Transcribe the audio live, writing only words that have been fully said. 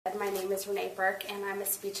name is Renee Burke, and I'm a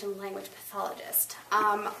speech and language pathologist.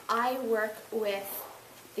 I work with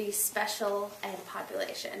the special ed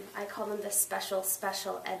population. I call them the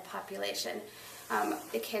special ed population.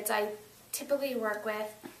 The kids I typically work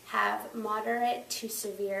with have moderate to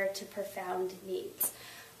severe to profound needs.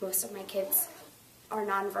 Most of my kids are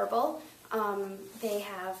nonverbal. They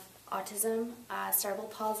have autism, cerebral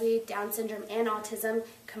palsy, Down syndrome, and autism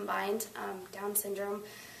combined, Down syndrome,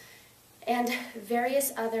 and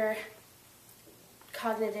various other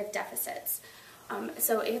cognitive deficits.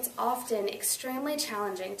 So it's often extremely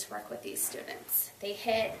challenging to work with these students. They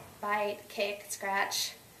hit, bite, kick,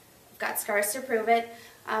 scratch. I've got scars to prove it.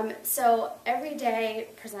 So every day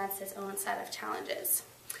presents its own set of challenges.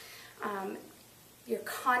 You're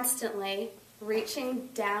constantly reaching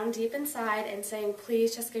down deep inside and saying,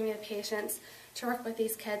 please just give me the patience to work with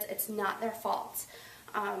these kids. It's not their fault.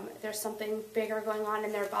 There's something bigger going on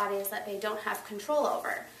in their bodies that they don't have control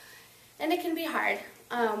over. And it can be hard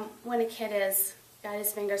when a kid has got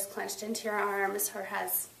his fingers clenched into your arms or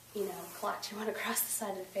has, clocked you one across the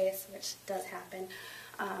side of the face, which does happen.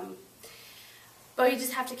 But you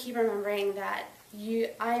just have to keep remembering that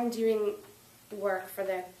I'm doing work for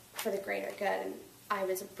the greater good, and I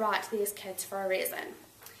was brought to these kids for a reason.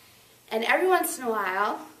 And every once in a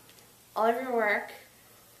while, all of your work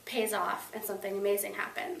pays off and something amazing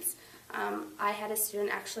happens. I had a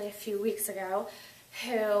student actually a few weeks ago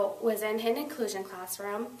who was in an inclusion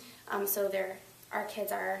classroom. So our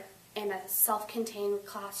kids are in a self-contained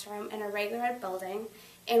classroom in a regular ed building,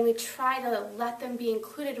 and we try to let them be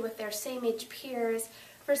included with their same age peers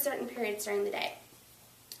for certain periods during the day.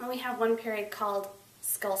 And we have one period called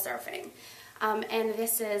skill surfing. And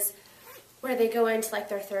this is where they go into like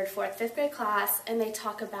their 3rd, 4th, 5th grade class, and they might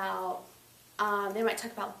talk about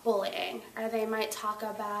bullying, or they might talk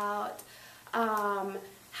about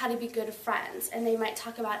how to be good friends, and they might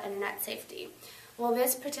talk about internet safety. Well,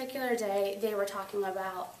 this particular day, they were talking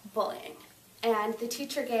about bullying, and the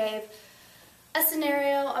teacher gave a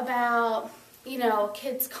scenario about,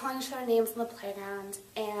 kids calling each other names on the playground,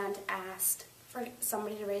 and asked for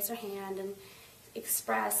somebody to raise their hand and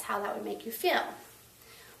express how that would make you feel.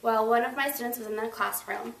 Well, one of my students was in the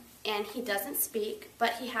classroom, and he doesn't speak,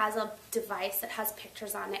 but he has a device that has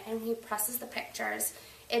pictures on it, and when he presses the pictures,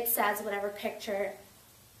 it says whatever picture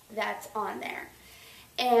that's on there.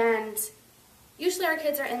 And usually our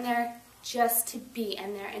kids are in there just to be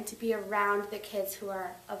in there and to be around the kids who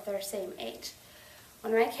are of their same age.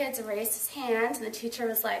 One of my kids raised his hand, and the teacher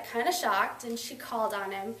was kind of shocked, and she called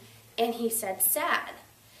on him, and he said sad.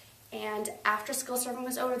 And after school surfing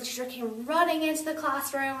was over, the teacher came running into the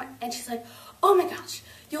classroom, and she's like, oh my gosh,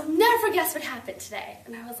 you'll never guess what happened today.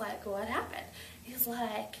 And I was like, what happened? He's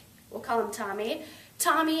like, we'll call him Tommy.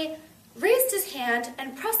 Tommy raised his hand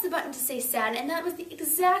and pressed the button to say sad, and that was the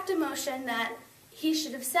exact emotion that he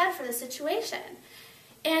should have said for the situation.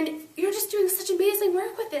 And you're just doing such amazing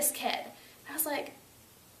work with this kid. And I was like,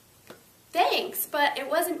 thanks, but it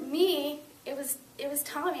wasn't me. It was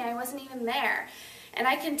Tommy. I wasn't even there. And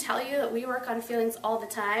I can tell you that we work on feelings all the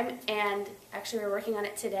time, and actually we're working on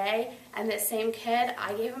it today, and this same kid,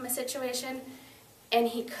 I gave him a situation, and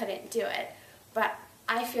he couldn't do it. But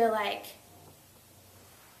I feel like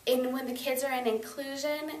when the kids are in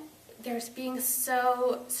inclusion, they're being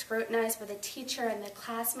so scrutinized by the teacher and the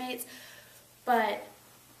classmates, but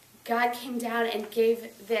God came down and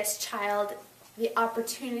gave this child the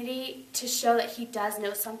opportunity to show that he does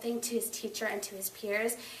know something to his teacher and to his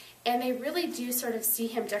peers. And they really do sort of see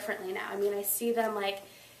him differently now. I mean, I see them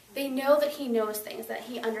they know that he knows things, that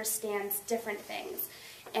he understands different things.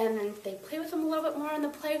 And they play with him a little bit more on the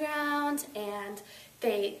playground, and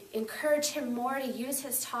they encourage him more to use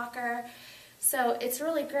his talker. So it's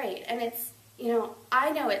really great. And it's,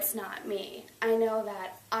 I know it's not me. I know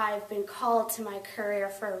that I've been called to my career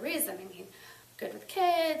for a reason. I mean, good with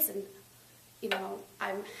kids, and,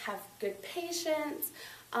 I have good patience,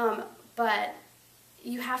 but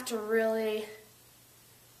you have to really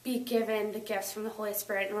be given the gifts from the Holy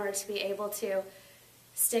Spirit in order to be able to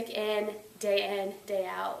stick in, day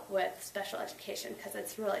out with special education, because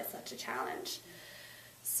it's really such a challenge.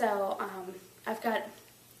 So I've got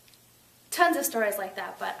tons of stories like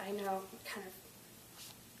that, but I know I kind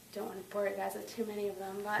of don't want to bore you guys with too many of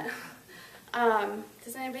them. But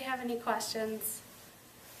does anybody have any questions?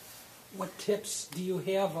 What tips do you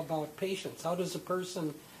have about patience? How does a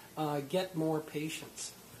person get more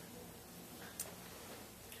patience?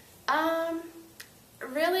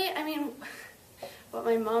 Really, I mean, what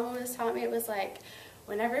my mom always taught me, it was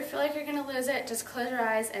whenever you feel like you're going to lose it, just close your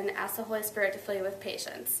eyes and ask the Holy Spirit to fill you with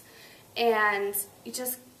patience. And you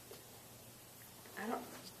just,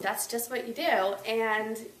 that's just what you do,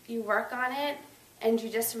 and you work on it, and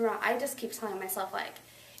I just keep telling myself, like,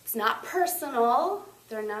 it's not personal,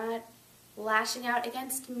 they're not lashing out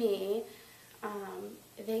against me,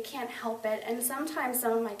 they can't help it. And sometimes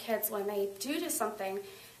some of my kids, when they do something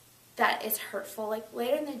that is hurtful, like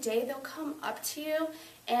later in the day, they'll come up to you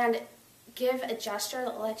and give a gesture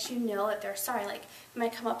that lets you know that they're sorry. Like, they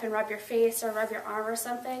might come up and rub your face or rub your arm or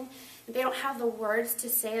something. They don't have the words to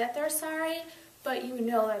say that they're sorry, but you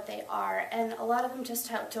know that they are. And a lot of them just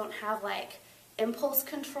don't have, like, impulse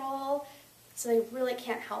control, so they really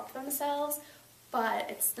can't help themselves. But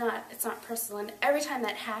it's not personal. And every time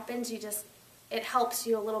that happens, it helps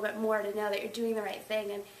you a little bit more to know that you're doing the right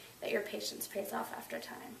thing and that your patience pays off after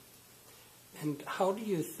time. And how do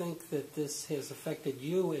you think that this has affected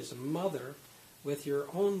you as a mother with your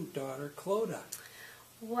own daughter, Clodagh?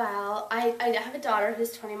 Well, I have a daughter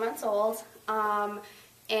who's 20 months old, and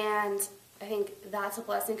I think that's a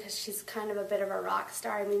blessing because she's kind of a bit of a rock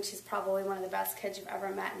star. I mean, she's probably one of the best kids you've ever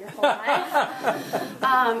met in your whole life.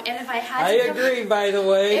 And if I had to agree, by the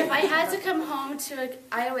way. If I had to come home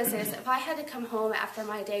I always say this, if I had to come home after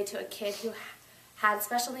my day to a kid who had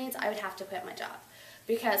special needs, I would have to quit my job.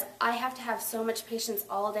 Because I have to have so much patience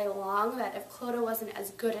all day long that if Clodagh wasn't as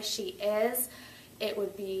good as she is, it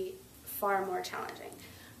would be far more challenging.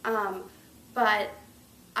 But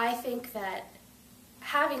I think that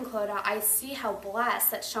having Clodagh, I see how blessed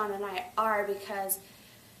that Sean and I are because,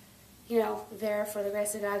 there for the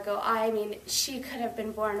grace of God go I. I mean, she could have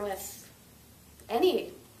been born with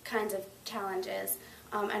any kinds of challenges,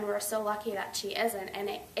 and we're so lucky that she isn't. And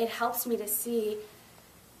it helps me to see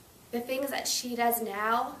the things that she does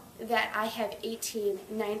now that I have 18,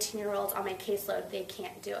 19-year-olds on my caseload, they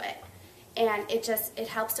can't do it. And it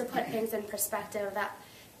helps to put things in perspective that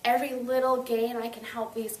every little gain I can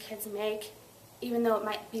help these kids make, even though it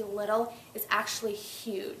might be little, is actually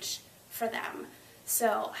huge for them.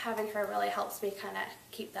 So having her really helps me kind of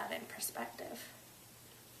keep that in perspective.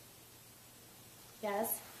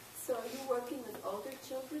 Yes? So are you working with older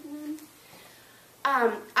children then?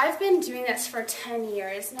 I've been doing this for 10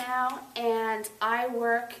 years now, and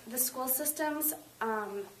the school systems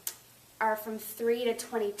are from 3 to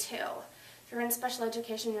 22. If you're in special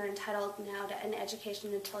education, you're entitled now to an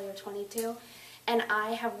education until you're 22. And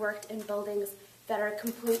I have worked in buildings that are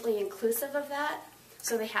completely inclusive of that.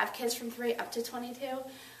 So they have kids from 3 up to 22.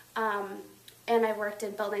 And I've worked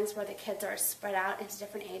in buildings where the kids are spread out into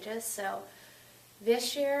different ages. So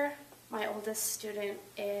this year, my oldest student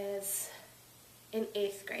is an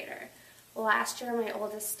 8th grader. Last year, my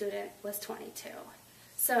oldest student was 22.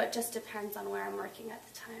 So it just depends on where I'm working at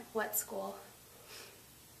the time, what school.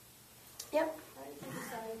 Yep. Why did you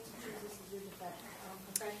decide to choose this as your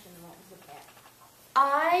profession, and what was the path?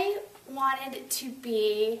 I wanted to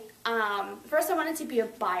be, first I wanted to be a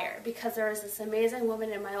buyer because there was this amazing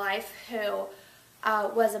woman in my life who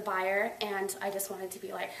was a buyer, and I just wanted to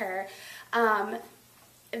be like her.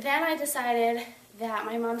 Then I decided that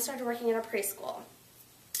my mom started working in a preschool,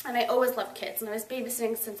 and I always loved kids, and I was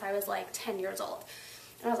babysitting since I was like 10 years old.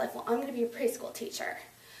 And I was like, well, I'm going to be a preschool teacher.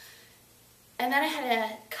 And then I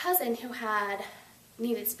had a cousin who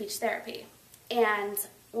needed speech therapy, and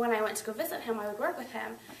when I went to go visit him, I would work with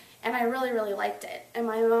him, and I really, really liked it. And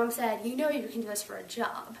my mom said, you can do this for a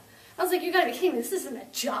job. I was like, you gotta be kidding me, this isn't a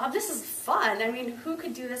job, this is fun. I mean, who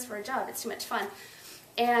could do this for a job? It's too much fun.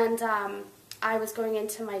 And I was going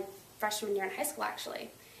into my freshman year in high school,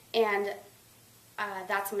 actually, and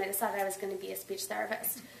that's when I decided I was going to be a speech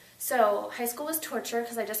therapist. So high school was torture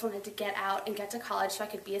because I just wanted to get out and get to college so I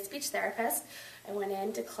could be a speech therapist. I went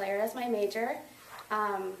in, declared as my major,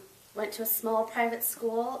 went to a small private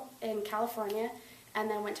school in California, and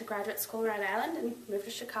then went to graduate school in Rhode Island and moved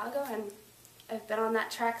to Chicago, and I've been on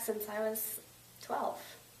that track since I was 12,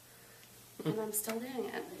 and I'm still doing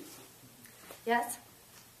it. Yes?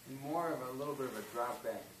 More of a little bit of a drop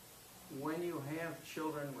back. When you have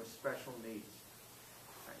children with special needs,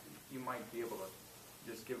 you might be able to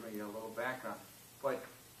just give me a little background, but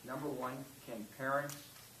number one, can parents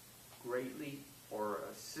greatly or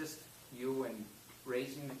assist you in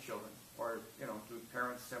raising the children, or do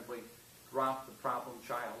parents simply drop the problem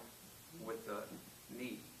child with the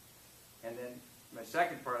need? And then my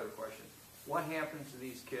second part of the question, what happens to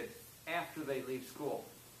these kids after they leave school?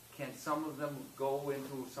 Can some of them go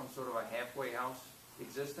into some sort of a halfway house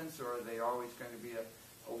existence, or are they always going to be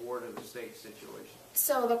a ward of the state situation?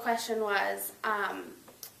 So the question was,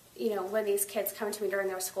 when these kids come to me during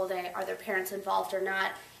their school day, are their parents involved or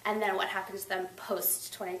not? And then what happens to them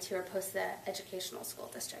post-22 or post the educational school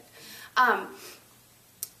district?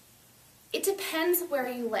 It depends where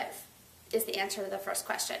you live, is the answer to the first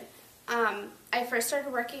question. I first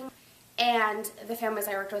started working, and the families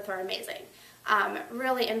I worked with were amazing.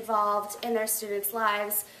 Really involved in their students'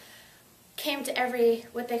 lives, came to every,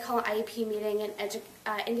 what they call an IEP meeting, an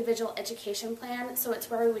individual education plan. So it's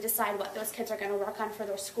where we decide what those kids are going to work on for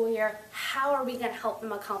their school year. How are we going to help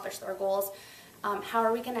them accomplish their goals? How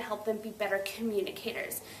are we going to help them be better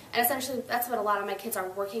communicators? And essentially, that's what a lot of my kids are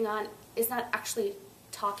working on, is not actually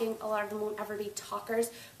talking. A lot of them won't ever be talkers,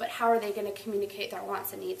 but how are they going to communicate their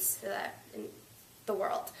wants and needs to the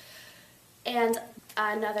world? And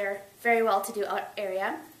another very well-to-do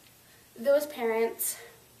area, those parents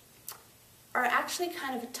are actually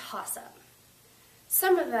kind of a toss-up.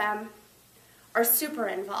 Some of them are super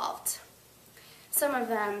involved. Some of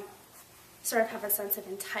them sort of have a sense of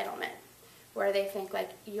entitlement, where they think like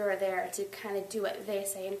you're there to kind of do what they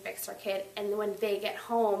say and fix their kid, and when they get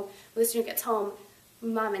home, when the student gets home,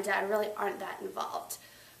 mom and dad really aren't that involved.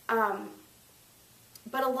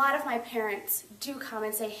 But a lot of my parents do come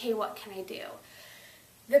and say, hey, what can I do?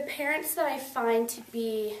 The parents that I find to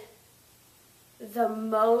be the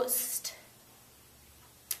most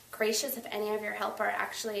gracious, if any of your help, are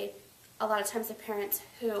actually a lot of times the parents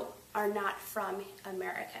who are not from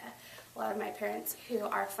America. A lot of my parents who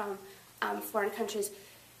are from foreign countries,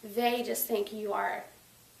 they just think you are,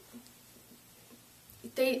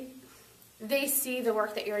 they see the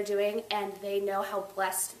work that you're doing, and they know how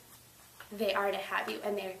blessed they are to have you,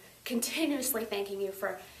 and they're continuously thanking you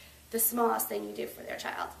for the smallest thing you do for their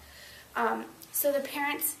child. So the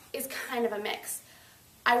parents is kind of a mix.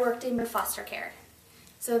 I worked in foster care,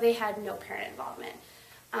 so they had no parent involvement.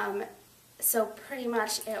 So pretty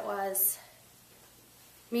much it was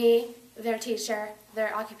me, their teacher,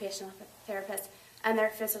 their occupational therapist, and their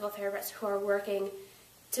physical therapist who are working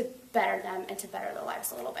to better them and to better their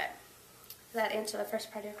lives a little bit. Does that answer the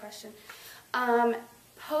first part of your question?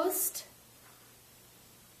 Post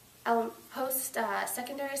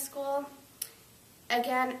secondary school,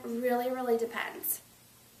 again, really depends.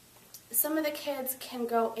 Some of the kids can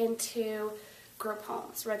go into group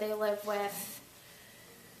homes where they live with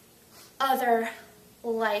other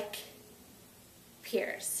like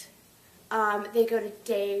peers. They go to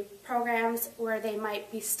day programs where they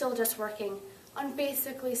might be still just working on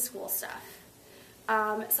basically school stuff.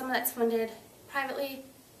 Some of that's funded privately,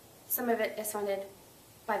 some of it is funded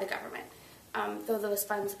by the government, though those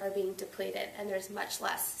funds are being depleted and there's much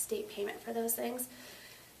less state payment for those things.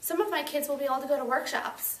 Some of my kids will be able to go to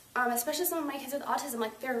workshops, especially some of my kids with autism.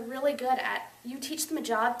 Like, they're really good at, you teach them a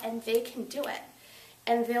job and they can do it,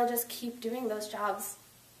 and they'll just keep doing those jobs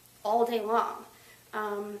all day long.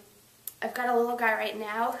 I've got a little guy right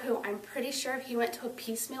now who I'm pretty sure if he went to a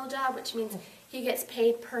piecemeal job, which means he gets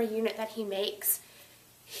paid per unit that he makes,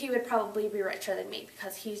 he would probably be richer than me,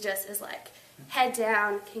 because he just is like head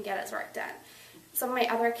down, can get his work done. Some of my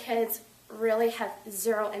other kids really have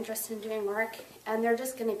zero interest in doing work, and they're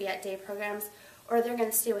just going to be at day programs, or they're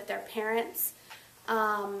going to stay with their parents,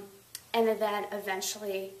 and then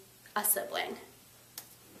eventually a sibling.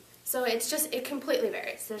 So it's just, it completely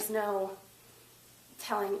varies. There's no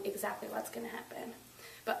telling exactly what's going to happen.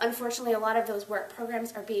 But unfortunately, a lot of those work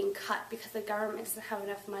programs are being cut because the government doesn't have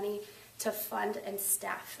enough money to fund and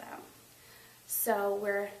staff them. So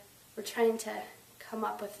we're trying to come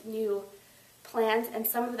up with new plans, and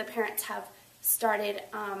some of the parents have started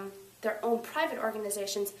their own private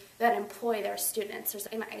organizations that employ their students. There's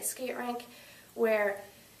an ice skate rink where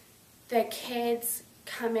the kids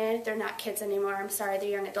come in. They're not kids anymore, I'm sorry, they're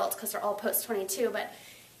young adults because they're all post-22, but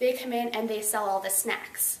they come in and they sell all the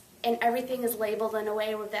snacks. And everything is labeled in a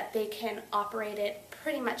way that they can operate it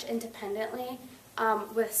pretty much independently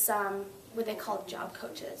with some, what they call job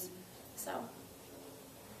coaches. So,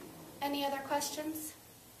 any other questions?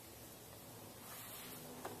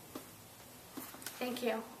 Thank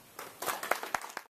you.